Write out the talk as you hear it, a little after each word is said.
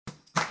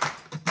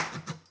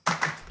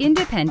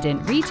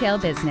Independent retail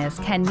business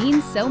can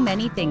mean so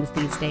many things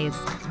these days.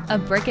 A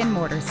brick and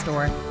mortar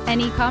store, an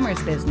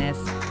e-commerce business,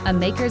 a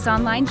maker's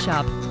online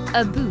shop,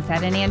 a booth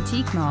at an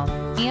antique mall,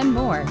 and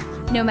more.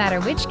 No matter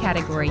which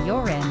category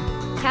you're in,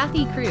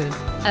 Kathy Cruz,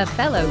 a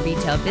fellow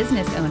retail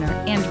business owner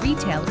and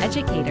retail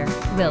educator,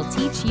 will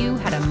teach you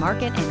how to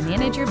market and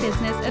manage your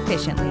business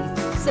efficiently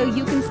so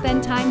you can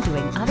spend time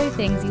doing other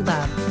things you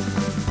love.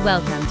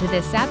 Welcome to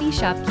the Savvy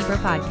Shopkeeper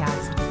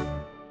Podcast.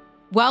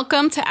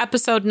 Welcome to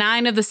episode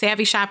 9 of the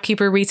Savvy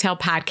Shopkeeper Retail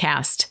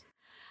Podcast.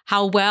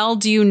 How well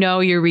do you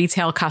know your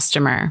retail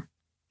customer?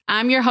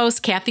 I'm your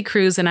host, Kathy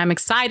Cruz, and I'm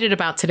excited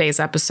about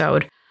today's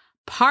episode.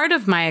 Part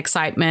of my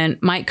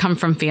excitement might come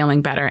from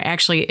feeling better.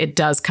 Actually, it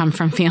does come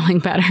from feeling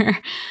better.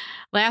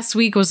 Last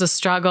week was a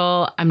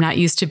struggle. I'm not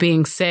used to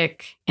being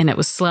sick, and it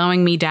was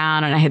slowing me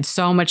down, and I had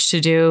so much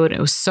to do, and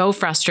it was so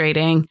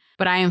frustrating.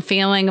 But I am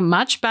feeling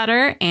much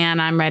better,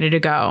 and I'm ready to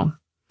go.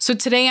 So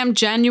today I'm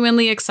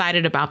genuinely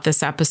excited about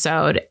this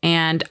episode,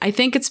 and I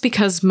think it's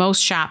because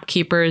most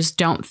shopkeepers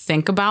don't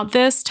think about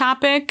this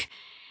topic,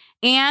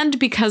 and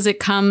because it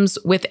comes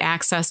with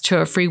access to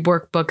a free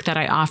workbook that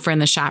I offer in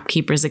the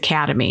Shopkeepers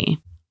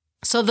Academy.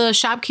 So the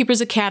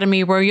Shopkeepers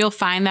Academy, where you'll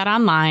find that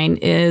online,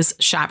 is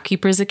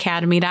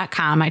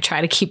shopkeepersacademy.com. I try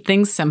to keep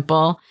things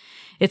simple.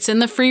 It's in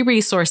the free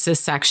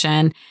resources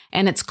section,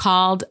 and it's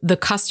called the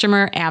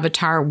Customer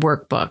Avatar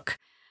Workbook.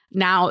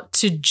 Now,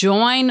 to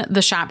join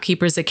the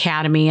Shopkeepers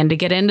Academy and to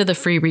get into the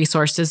free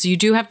resources, you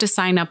do have to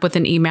sign up with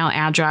an email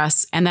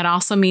address, and that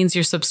also means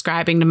you're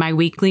subscribing to my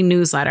weekly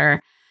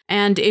newsletter.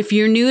 And if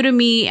you're new to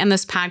me and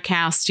this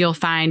podcast, you'll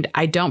find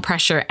I don't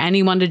pressure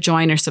anyone to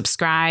join or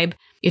subscribe.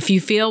 If you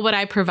feel what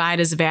I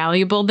provide is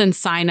valuable, then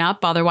sign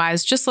up.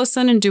 Otherwise, just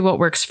listen and do what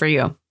works for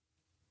you.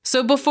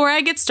 So before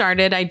I get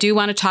started, I do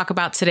want to talk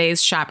about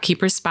today's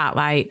Shopkeeper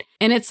Spotlight,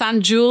 and it's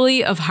on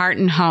Julie of Heart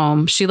and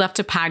Home. She left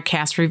a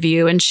podcast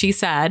review, and she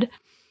said,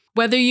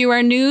 "Whether you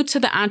are new to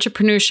the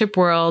entrepreneurship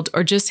world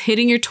or just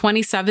hitting your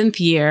 27th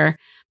year,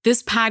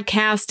 this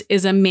podcast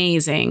is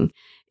amazing.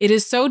 It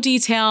is so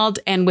detailed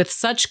and with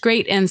such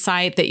great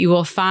insight that you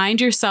will find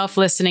yourself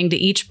listening to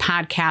each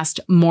podcast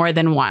more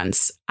than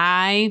once."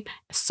 I'm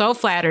so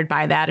flattered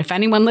by that. If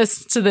anyone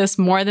listens to this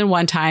more than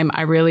one time,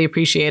 I really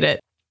appreciate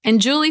it. And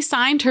Julie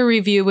signed her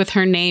review with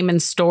her name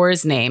and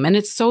store's name, and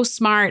it's so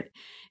smart.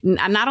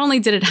 Not only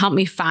did it help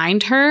me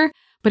find her,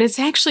 but it's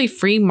actually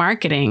free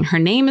marketing. Her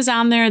name is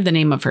on there, the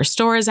name of her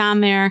store is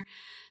on there.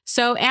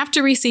 So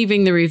after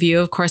receiving the review,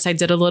 of course, I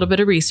did a little bit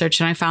of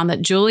research, and I found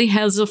that Julie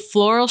has a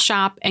floral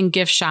shop and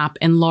gift shop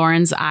in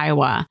Lawrence,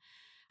 Iowa.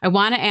 I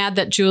want to add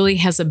that Julie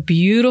has a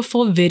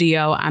beautiful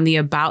video on the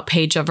About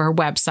page of her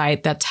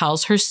website that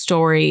tells her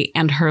story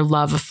and her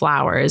love of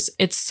flowers.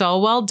 It's so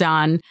well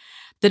done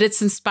that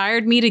it's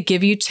inspired me to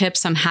give you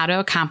tips on how to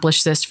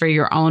accomplish this for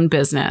your own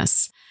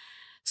business.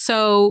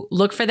 So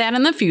look for that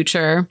in the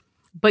future,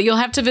 but you'll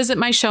have to visit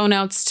my show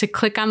notes to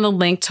click on the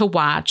link to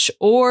watch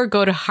or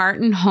go to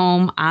Heart and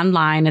Home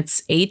online.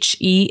 It's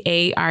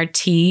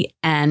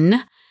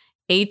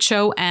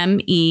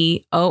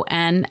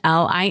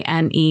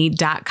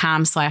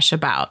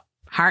HeartandHomeonline.com/about.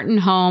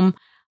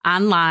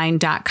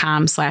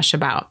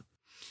 HeartandHomeonline.com/about.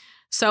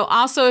 So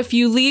also, if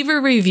you leave a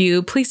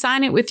review, please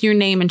sign it with your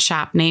name and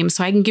shop name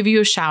so I can give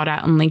you a shout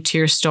out and link to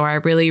your store. I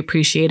really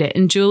appreciate it.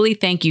 And Julie,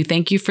 thank you.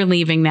 Thank you for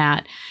leaving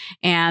that.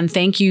 And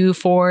thank you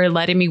for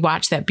letting me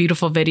watch that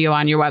beautiful video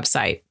on your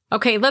website.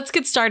 Okay, let's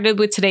get started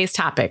with today's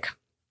topic.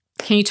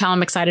 Can you tell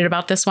I'm excited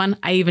about this one?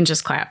 I even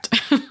just clapped.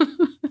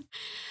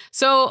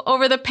 So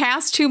over the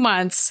past 2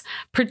 months,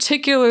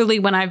 particularly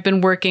when I've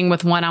been working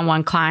with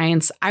one-on-one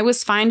clients, I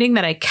was finding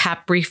that I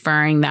kept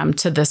referring them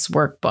to this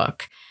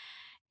workbook.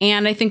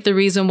 And I think the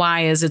reason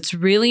why is it's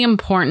really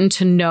important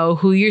to know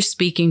who you're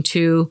speaking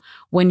to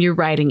when you're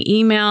writing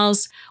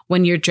emails,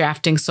 when you're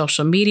drafting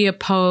social media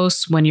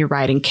posts, when you're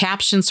writing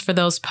captions for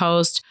those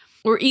posts,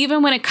 or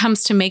even when it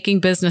comes to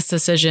making business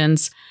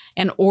decisions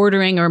and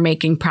ordering or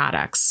making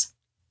products.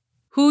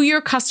 Who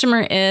your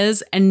customer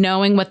is and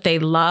knowing what they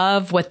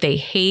love, what they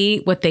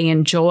hate, what they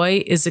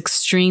enjoy is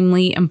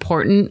extremely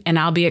important, and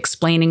I'll be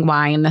explaining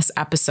why in this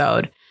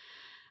episode.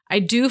 I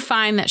do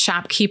find that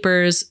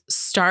shopkeepers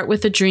start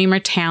with a dream or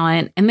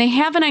talent, and they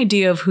have an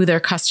idea of who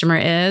their customer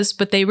is,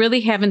 but they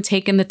really haven't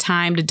taken the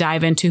time to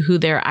dive into who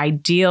their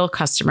ideal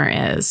customer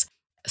is.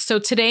 So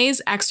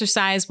today's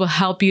exercise will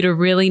help you to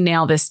really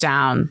nail this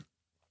down.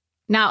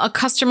 Now, a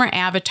customer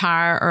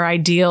avatar or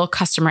ideal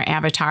customer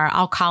avatar,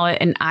 I'll call it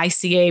an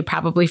ICA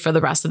probably for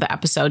the rest of the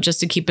episode, just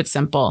to keep it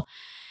simple.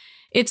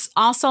 It's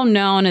also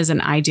known as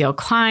an ideal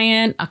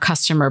client, a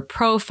customer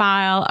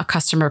profile, a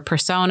customer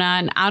persona,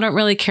 and I don't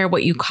really care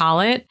what you call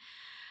it.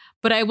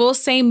 But I will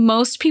say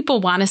most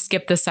people want to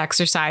skip this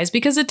exercise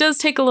because it does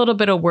take a little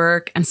bit of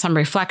work and some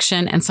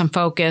reflection and some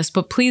focus,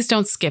 but please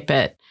don't skip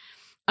it.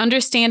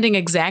 Understanding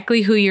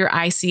exactly who your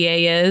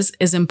ICA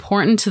is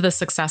important to the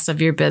success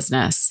of your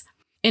business.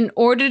 In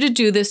order to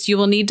do this, you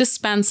will need to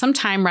spend some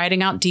time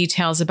writing out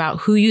details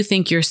about who you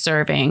think you're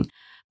serving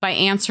by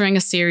answering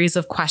a series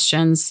of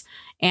questions.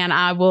 And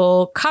I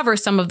will cover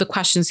some of the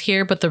questions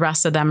here, but the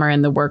rest of them are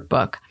in the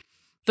workbook.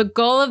 The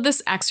goal of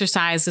this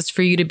exercise is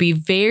for you to be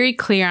very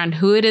clear on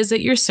who it is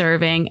that you're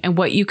serving and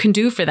what you can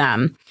do for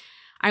them.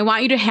 I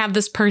want you to have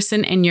this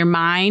person in your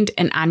mind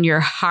and on your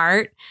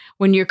heart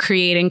when you're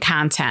creating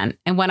content.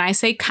 And when I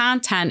say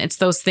content, it's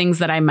those things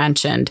that I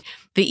mentioned,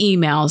 the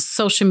emails,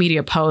 social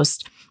media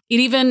posts.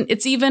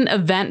 It's even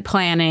event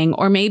planning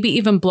or maybe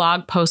even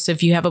blog posts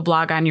if you have a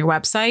blog on your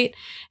website.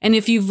 And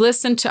if you've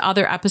listened to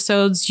other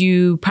episodes,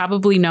 you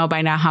probably know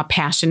by now how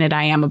passionate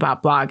I am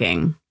about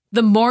blogging.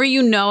 The more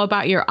you know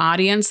about your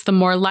audience, the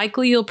more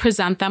likely you'll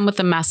present them with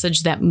a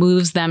message that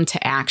moves them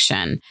to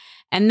action.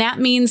 And that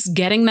means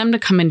getting them to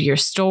come into your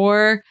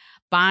store,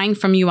 buying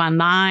from you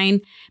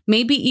online,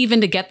 maybe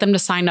even to get them to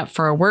sign up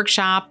for a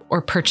workshop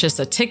or purchase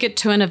a ticket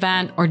to an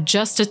event or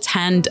just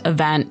attend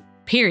event,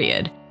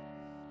 period.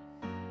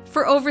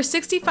 For over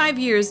 65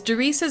 years,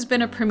 Darice has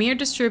been a premier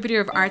distributor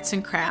of arts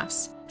and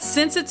crafts.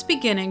 Since its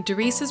beginning,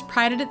 Darice has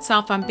prided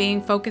itself on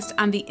being focused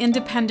on the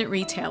independent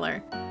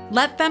retailer.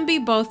 Let them be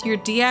both your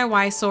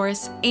DIY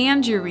source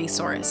and your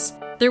resource.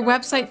 Their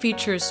website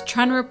features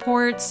trend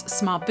reports,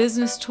 small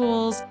business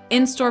tools,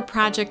 in-store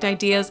project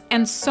ideas,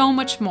 and so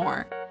much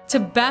more. To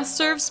best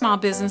serve small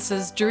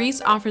businesses,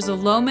 Darice offers a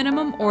low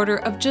minimum order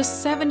of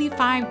just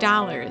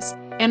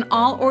 $75, and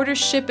all orders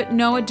ship at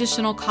no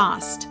additional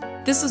cost.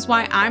 This is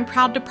why I'm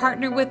proud to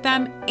partner with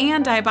them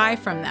and I buy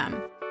from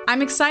them.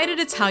 I'm excited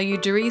to tell you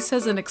Darice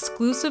has an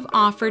exclusive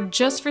offer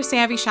just for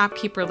Savvy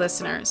Shopkeeper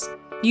listeners.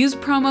 Use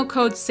promo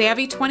code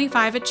SAVVY25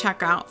 at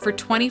checkout for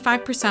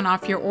 25%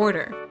 off your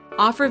order.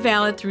 Offer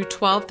valid through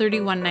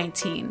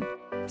 12/31/19.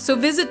 So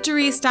visit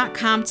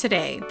Darice.com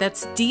today,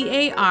 that's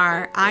DARICE.com,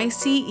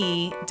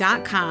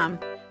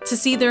 to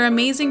see their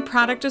amazing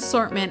product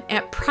assortment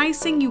at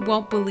pricing you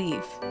won't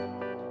believe.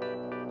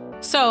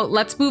 So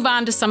let's move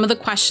on to some of the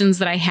questions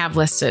that I have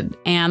listed.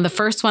 And the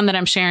first one that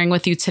I'm sharing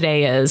with you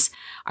today is,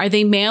 are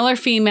they male or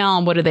female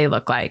and what do they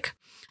look like?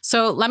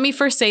 So let me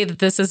first say that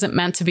this isn't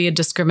meant to be a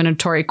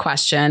discriminatory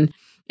question.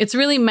 It's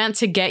really meant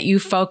to get you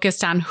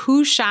focused on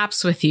who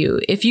shops with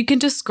you. If you can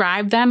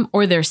describe them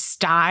or their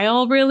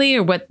style really,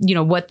 or what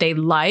they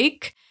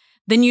like,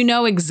 then you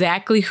know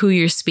exactly who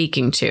you're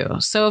speaking to.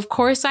 So of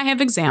course I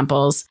have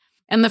examples.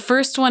 And the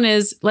first one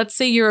is, let's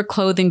say you're a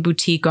clothing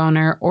boutique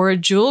owner or a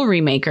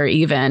jewelry maker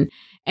even,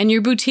 and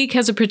your boutique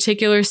has a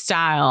particular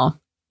style,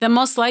 then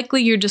most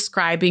likely you're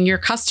describing your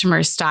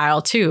customer's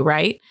style too,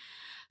 right?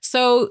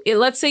 So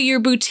let's say your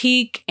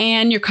boutique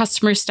and your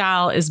customer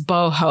style is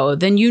boho,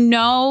 then you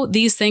know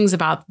these things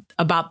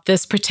about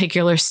this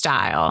particular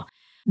style.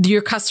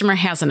 Your customer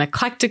has an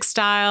eclectic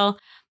style.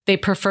 They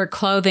prefer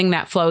clothing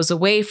that flows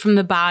away from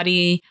the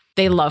body.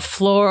 They love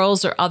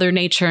florals or other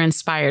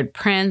nature-inspired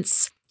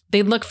prints.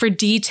 They look for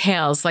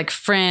details like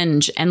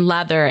fringe and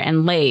leather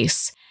and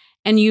lace.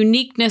 And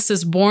uniqueness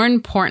is more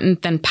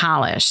important than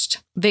polished.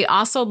 They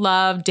also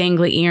love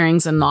dangly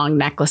earrings and long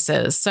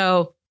necklaces.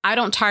 So I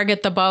don't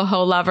target the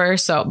boho lover,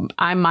 so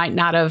I might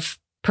not have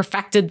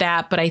perfected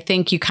that, but I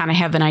think you kind of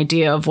have an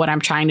idea of what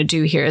I'm trying to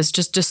do here is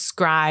just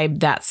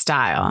describe that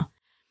style.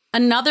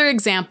 Another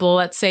example,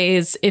 let's say,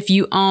 is if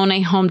you own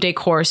a home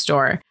decor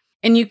store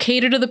and you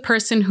cater to the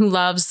person who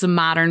loves the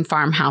modern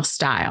farmhouse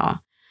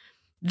style.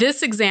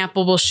 This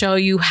example will show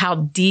you how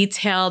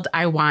detailed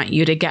I want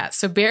you to get.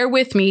 So bear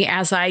with me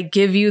as I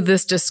give you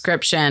this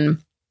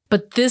description,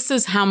 but this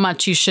is how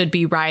much you should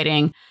be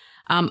writing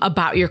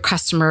about your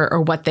customer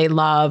or what they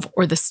love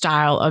or the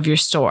style of your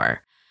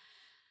store.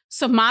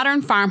 So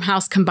modern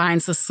farmhouse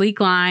combines the sleek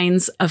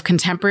lines of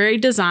contemporary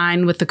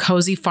design with the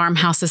cozy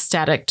farmhouse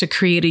aesthetic to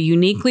create a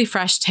uniquely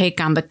fresh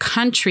take on the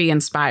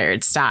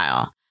country-inspired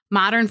style.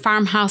 Modern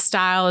farmhouse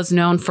style is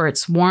known for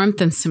its warmth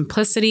and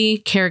simplicity,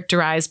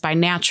 characterized by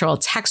natural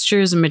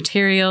textures and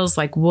materials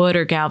like wood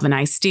or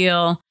galvanized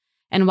steel.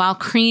 And while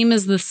cream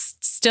is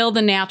still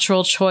the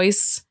natural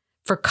choice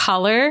for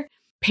color,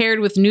 paired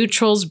with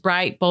neutrals,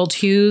 bright, bold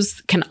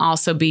hues can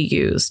also be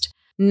used.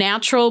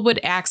 Natural wood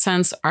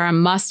accents are a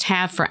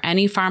must-have for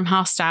any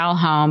farmhouse-style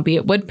home, be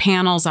it wood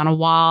panels on a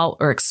wall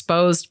or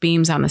exposed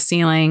beams on the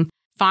ceiling.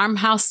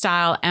 Farmhouse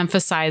style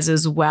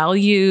emphasizes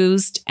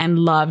well-used and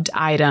loved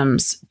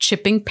items.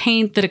 Chipping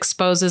paint that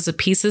exposes a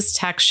piece's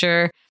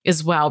texture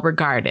is well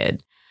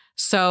regarded.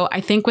 So I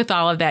think with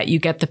all of that, you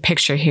get the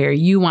picture here.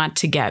 You want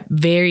to get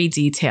very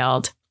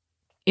detailed.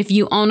 If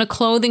you own a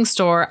clothing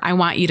store, I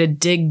want you to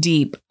dig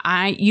deep.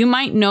 You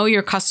might know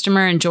your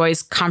customer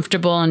enjoys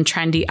comfortable and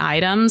trendy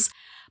items,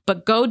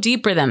 but go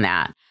deeper than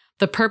that.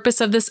 The purpose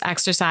of this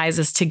exercise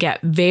is to get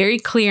very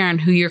clear on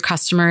who your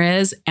customer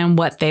is and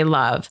what they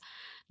love.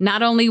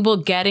 Not only will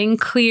getting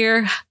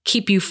clear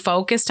keep you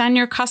focused on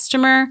your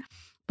customer,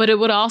 but it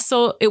will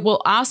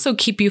also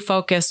keep you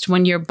focused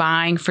when you're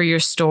buying for your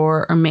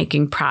store or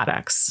making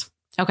products.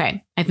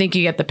 Okay, I think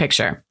you get the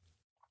picture.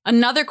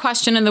 Another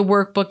question in the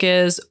workbook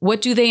is,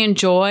 what do they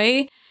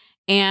enjoy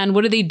and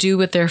what do they do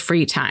with their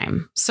free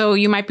time? So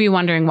you might be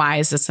wondering, why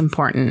is this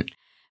important?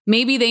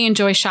 Maybe they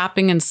enjoy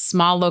shopping in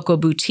small local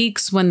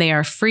boutiques when they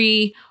are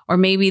free, or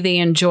maybe they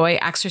enjoy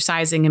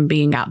exercising and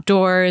being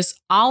outdoors.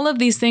 All of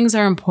these things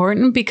are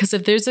important because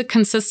if there's a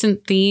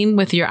consistent theme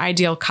with your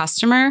ideal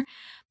customer,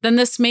 then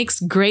this makes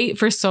great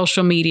for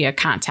social media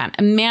content.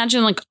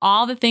 Imagine like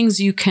all the things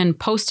you can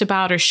post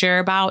about or share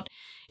about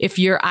if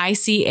your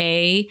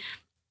ICA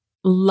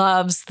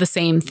loves the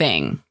same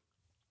thing.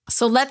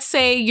 So let's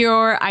say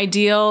your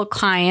ideal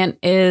client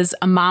is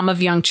a mom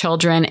of young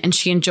children and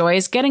she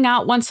enjoys getting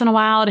out once in a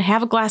while to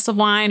have a glass of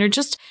wine or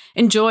just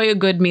enjoy a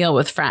good meal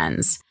with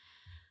friends.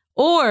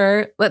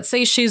 Or let's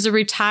say she's a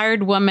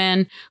retired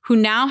woman who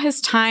now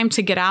has time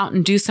to get out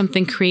and do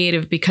something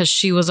creative because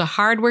she was a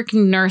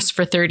hardworking nurse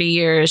for 30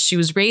 years. She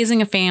was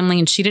raising a family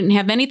and she didn't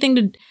have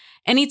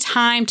any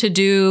time to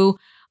do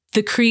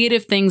the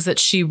creative things that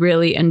she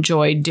really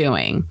enjoyed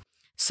doing.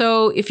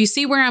 So if you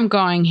see where I'm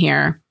going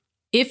here,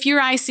 if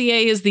your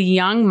ICA is the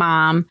young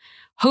mom,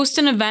 host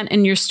an event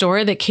in your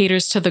store that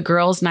caters to the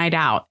girls' night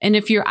out. And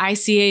if your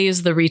ICA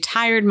is the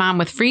retired mom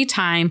with free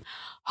time,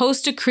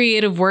 host a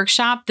creative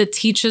workshop that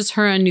teaches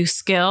her a new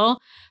skill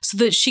so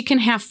that she can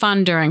have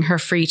fun during her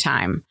free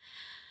time.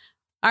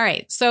 All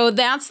right, so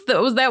that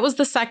was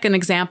the second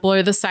example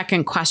or the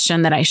second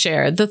question that I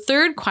shared. The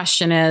third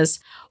question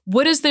is,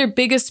 what is their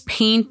biggest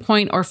pain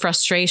point or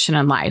frustration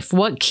in life?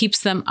 What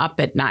keeps them up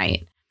at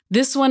night?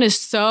 This one is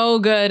so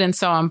good and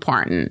so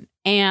important.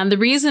 And the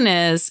reason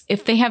is,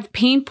 if they have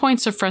pain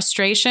points or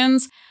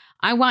frustrations,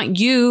 I want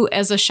you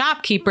as a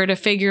shopkeeper to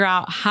figure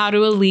out how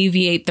to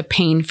alleviate the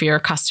pain for your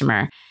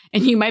customer.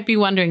 And you might be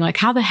wondering, like,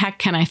 how the heck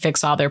can I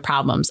fix all their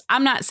problems?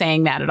 I'm not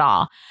saying that at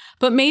all.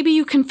 But maybe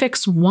you can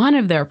fix one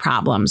of their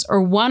problems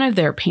or one of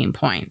their pain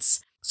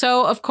points.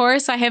 So, of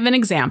course, I have an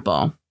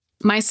example.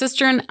 My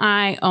sister and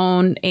I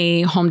own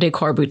a home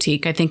decor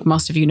boutique. I think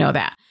most of you know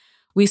that.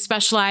 We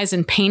specialize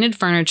in painted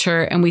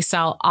furniture and we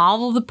sell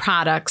all of the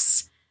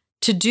products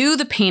to do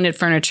the painted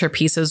furniture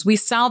pieces. We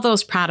sell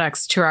those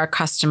products to our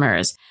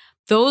customers.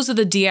 Those are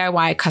the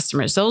DIY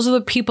customers. Those are the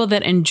people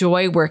that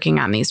enjoy working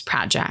on these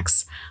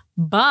projects.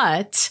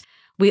 But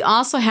we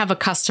also have a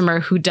customer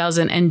who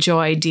doesn't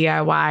enjoy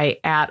DIY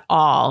at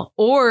all,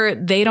 or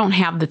they don't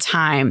have the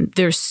time.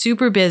 They're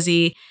super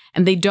busy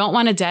and they don't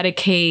want to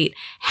dedicate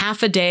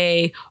half a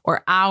day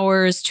or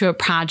hours to a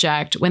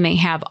project when they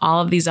have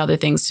all of these other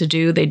things to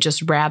do. They'd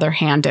just rather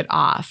hand it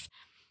off.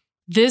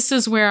 This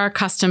is where our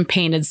custom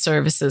painted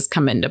services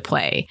come into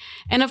play.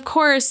 And of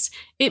course,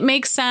 it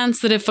makes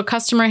sense that if a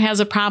customer has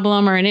a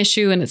problem or an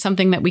issue and it's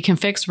something that we can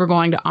fix, we're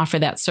going to offer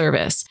that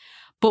service.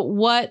 But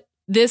what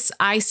this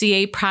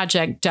ICA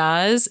project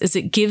does is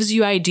it gives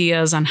you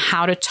ideas on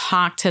how to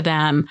talk to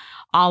them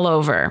all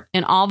over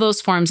in all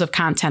those forms of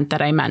content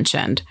that I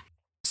mentioned.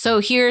 So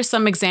here are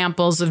some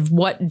examples of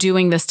what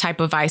doing this type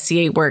of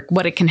ICA work,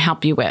 what it can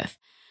help you with.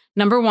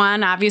 Number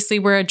one, obviously,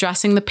 we're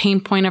addressing the pain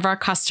point of our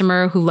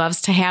customer who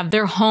loves to have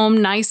their home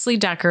nicely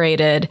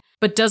decorated,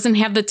 but doesn't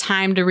have the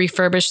time to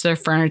refurbish their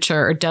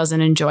furniture or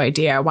doesn't enjoy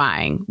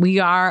DIYing. We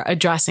are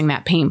addressing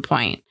that pain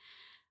point.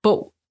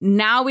 But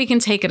now we can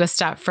take it a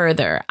step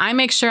further. I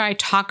make sure I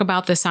talk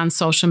about this on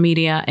social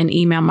media and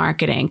email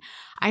marketing.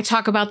 I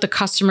talk about the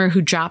customer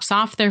who drops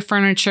off their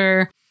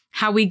furniture,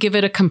 how we give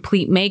it a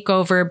complete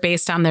makeover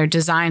based on their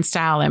design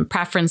style and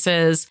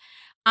preferences.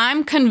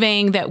 I'm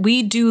conveying that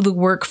we do the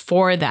work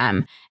for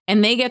them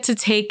and they get to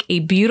take a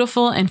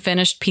beautiful and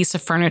finished piece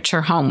of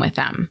furniture home with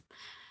them.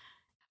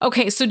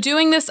 Okay, so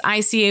doing this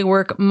ICA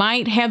work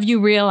might have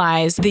you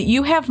realize that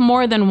you have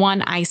more than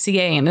one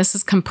ICA, and this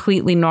is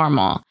completely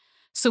normal.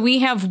 So we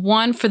have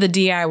one for the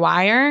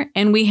DIYer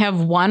and we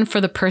have one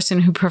for the person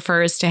who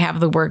prefers to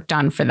have the work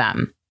done for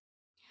them.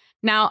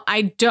 Now,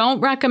 I don't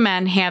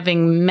recommend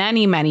having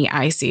many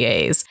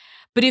ICAs,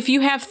 but if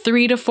you have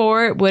 3 to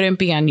 4, it wouldn't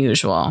be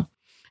unusual.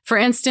 For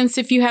instance,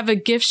 if you have a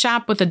gift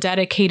shop with a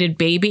dedicated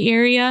baby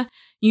area,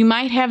 you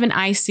might have an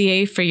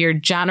ICA for your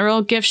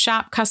general gift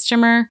shop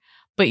customer,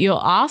 but you'll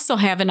also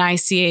have an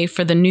ICA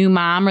for the new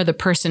mom or the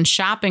person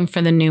shopping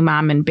for the new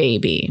mom and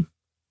baby.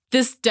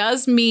 This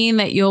does mean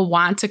that you'll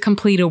want to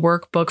complete a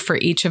workbook for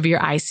each of your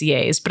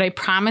ICAs, but I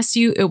promise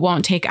you it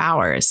won't take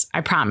hours.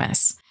 I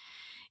promise.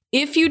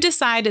 If you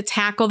decide to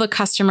tackle the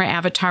customer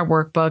avatar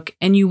workbook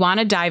and you want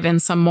to dive in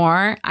some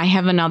more, I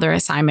have another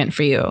assignment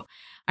for you.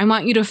 I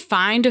want you to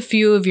find a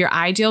few of your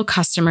ideal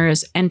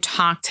customers and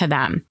talk to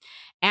them.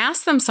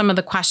 Ask them some of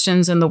the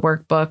questions in the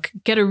workbook,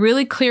 get a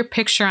really clear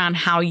picture on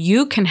how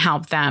you can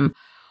help them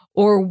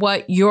or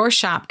what your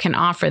shop can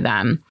offer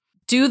them.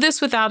 Do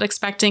this without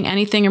expecting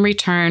anything in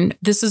return.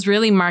 This is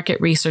really market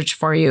research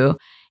for you.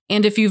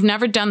 And if you've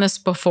never done this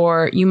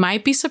before, you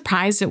might be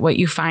surprised at what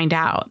you find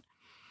out.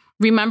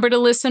 Remember to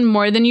listen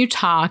more than you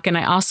talk. And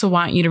I also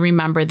want you to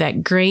remember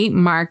that great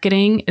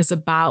marketing is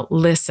about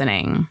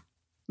listening.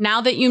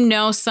 Now that you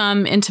know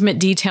some intimate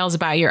details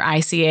about your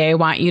ICA, I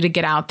want you to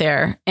get out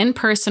there in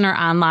person or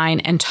online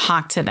and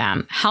talk to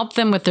them. Help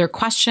them with their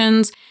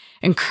questions,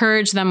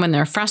 encourage them when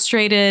they're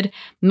frustrated,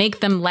 make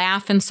them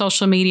laugh in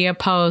social media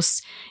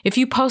posts. If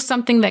you post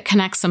something that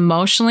connects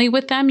emotionally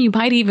with them, you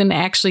might even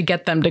actually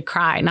get them to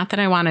cry. Not that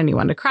I want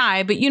anyone to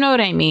cry, but you know what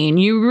I mean.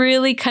 You're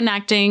really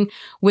connecting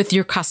with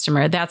your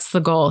customer. That's the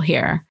goal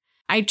here.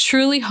 I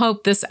truly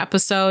hope this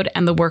episode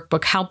and the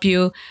workbook help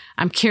you.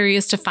 I'm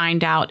curious to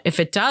find out if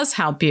it does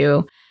help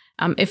you.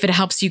 if it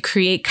helps you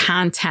create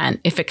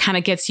content, if it kind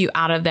of gets you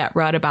out of that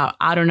rut about,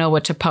 I don't know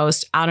what to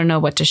post, I don't know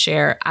what to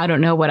share, I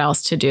don't know what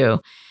else to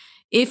do.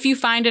 If you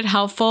find it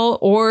helpful,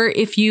 or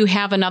if you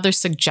have another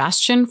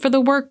suggestion for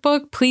the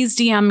workbook, please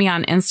DM me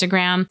on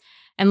Instagram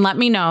and let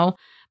me know.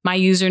 My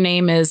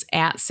username is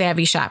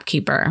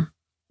 @SavvyShopkeeper.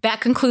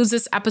 That concludes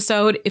this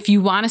episode. If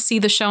you want to see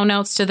the show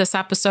notes to this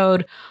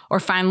episode or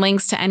find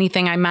links to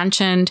anything I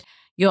mentioned,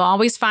 you'll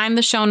always find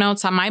the show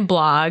notes on my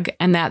blog,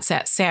 and that's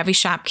at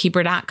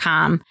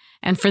SavvyShopkeeper.com.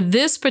 And for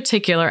this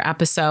particular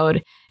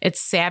episode, it's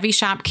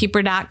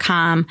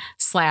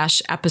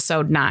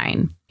SavvyShopkeeper.com/episode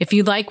 9. If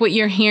you like what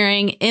you're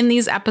hearing in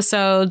these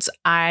episodes,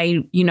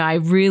 I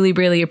really,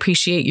 really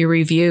appreciate your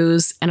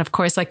reviews. And of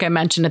course, like I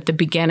mentioned at the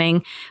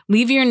beginning,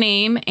 leave your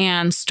name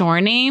and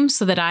store name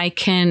so that I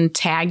can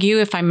tag you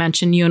if I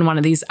mention you in one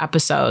of these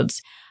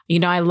episodes.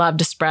 I love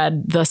to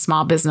spread the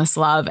small business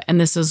love, and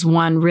this is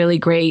one really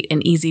great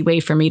and easy way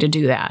for me to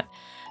do that.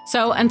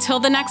 So until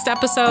the next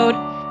episode,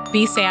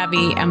 be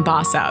savvy and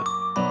boss up.